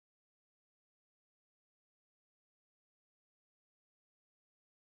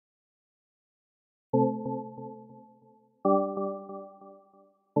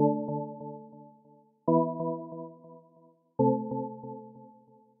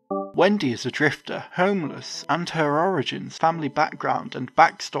Wendy is a drifter, homeless, and her origins, family background, and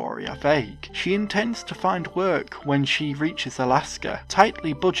backstory are vague. She intends to find work when she reaches Alaska,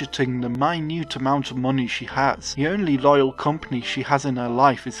 tightly budgeting the minute amount of money she has. The only loyal company she has in her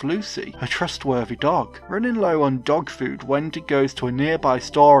life is Lucy, a trustworthy dog. Running low on dog food, Wendy goes to a nearby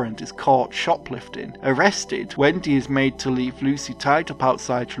store and is caught shoplifting. Arrested, Wendy is made to leave Lucy tied up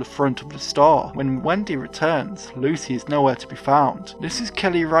outside the front of the store. When Wendy returns, Lucy is nowhere to be found. This is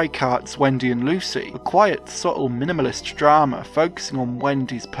Kelly Reichardt's Wendy and Lucy, a quiet, subtle, minimalist drama focusing on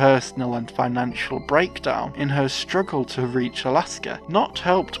Wendy's personal and financial breakdown in her struggle to reach Alaska, not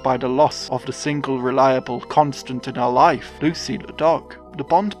helped by the loss of the single reliable constant in her life, Lucy the dog. The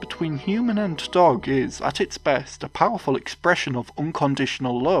bond between human and dog is, at its best, a powerful expression of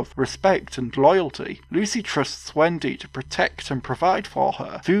unconditional love, respect, and loyalty. Lucy trusts Wendy to protect and provide for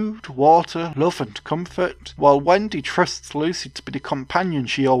her food, water, love, and comfort, while Wendy trusts Lucy to be the companion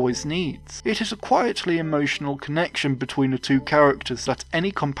she always needs. It is a quietly emotional connection between the two characters that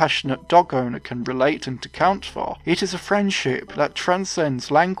any compassionate dog owner can relate and account for. It is a friendship that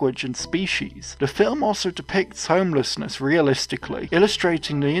transcends language and species. The film also depicts homelessness realistically, illustrating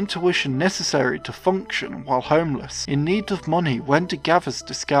the intuition necessary to function while homeless. In need of money, Wendy gathers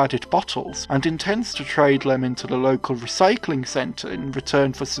discarded bottles and intends to trade them into the local recycling centre in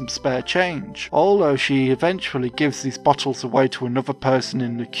return for some spare change. Although she eventually gives these bottles away to another person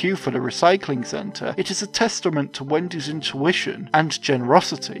in the queue for the recycling centre, it is a testament to Wendy's intuition and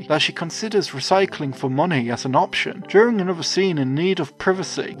generosity that she considers recycling for money as an option. During another scene in need of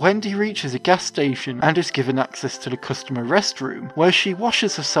privacy, Wendy reaches a gas station and is given access to the customer restroom, where she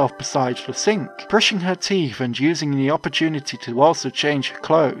washes herself beside the sink, brushing her teeth and using the opportunity to also change her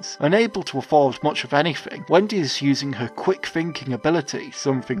clothes. Unable to afford much of anything, Wendy is using her quick thinking ability,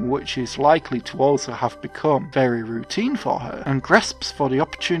 something which is likely to also have become very routine for her, and grasps for the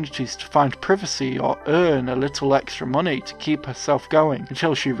opportunities to find privacy or earn a little extra money to keep herself going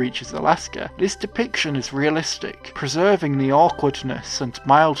until she reaches Alaska. This depiction is realistic, preserving the awkwardness and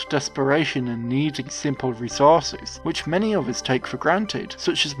mild desperation in needing simple resources, which many of us take for granted,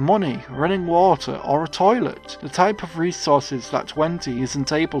 such as money, running water, or a toilet, the type of resources that Wendy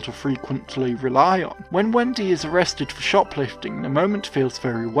isn't able to frequently rely on. When Wendy is arrested for shoplifting, the moment feels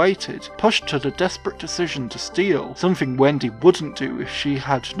very weighted, pushed to the desperate decision to steal, something Wendy wouldn't do if she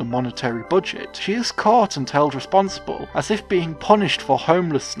had the monetary budget. She is caught and held responsible, as if being punished for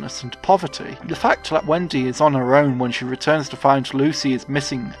homelessness and poverty. The fact that Wendy is on her own when she returns to find Lucy is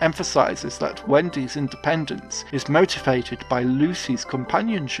missing emphasizes that Wendy's independence is motivated by Lucy's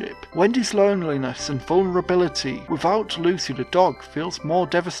companionship. Wendy's loneliness and vulnerability without Lucy the dog feels more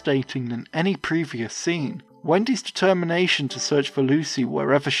devastating than any previous scene. Wendy's determination to search for Lucy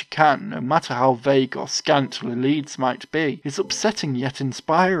wherever she can, no matter how vague or scant the leads might be, is upsetting yet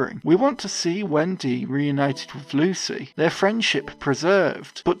inspiring. We want to see Wendy reunited with Lucy, their friendship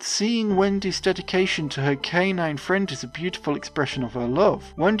preserved, but seeing Wendy's dedication to her canine friend is a beautiful expression of her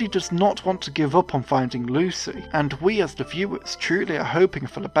love. Wendy does not want to give up on finding Lucy, and we as the viewers truly are hoping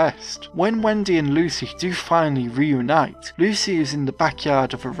for the best. When Wendy and Lucy do finally reunite, Lucy is in the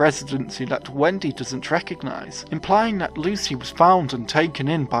backyard of a residency that Wendy doesn't recognise, implying that Lucy was found and taken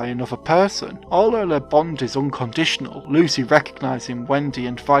in by another person. Although their bond is unconditional, Lucy recognising Wendy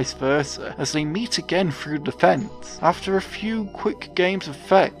and vice versa as they meet again through the fence. After a few quick games of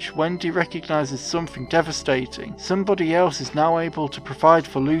fetch, Wendy recognises something devastating. Somebody else is now able to provide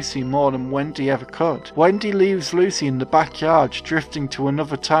for Lucy more than Wendy ever could. Wendy leaves Lucy in the backyard, drifting to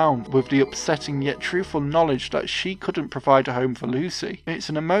another town with the upsetting yet truthful knowledge that she couldn't provide a home for Lucy. It's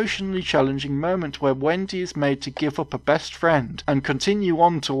an emotionally challenging moment where Wendy is made to give up a best friend and continue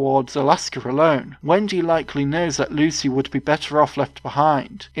on towards Alaska alone. Wendy likely knows that Lucy would be better off left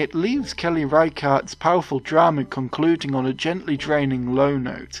behind. It leaves Kelly Reichardt's powerful drama concluding on a gently draining low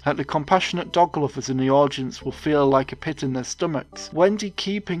note that the compassionate dog lovers in the audience will feel like a pit in their stomachs. Wendy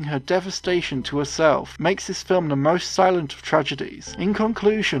keeping her devastation to herself makes this film the most silent of tragedies. In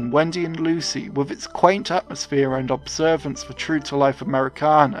conclusion, Wendy and Lucy, with its quaint atmosphere and observance for true-to-life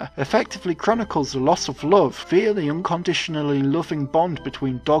Americana, effectively chronicles the loss of love via the unconditionally loving bond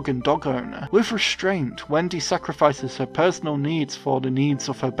between dog and dog owner. With restraint, Wendy sacrifices her personal needs for the needs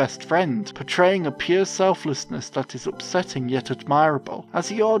of her best friend, portraying a pure selflessness that is upsetting yet admirable. As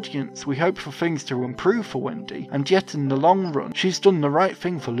the audience, we hope for things to improve for Wendy, and yet in the long run, she's done the right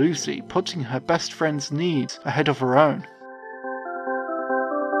thing for Lucy, putting her best friend's needs ahead of her own.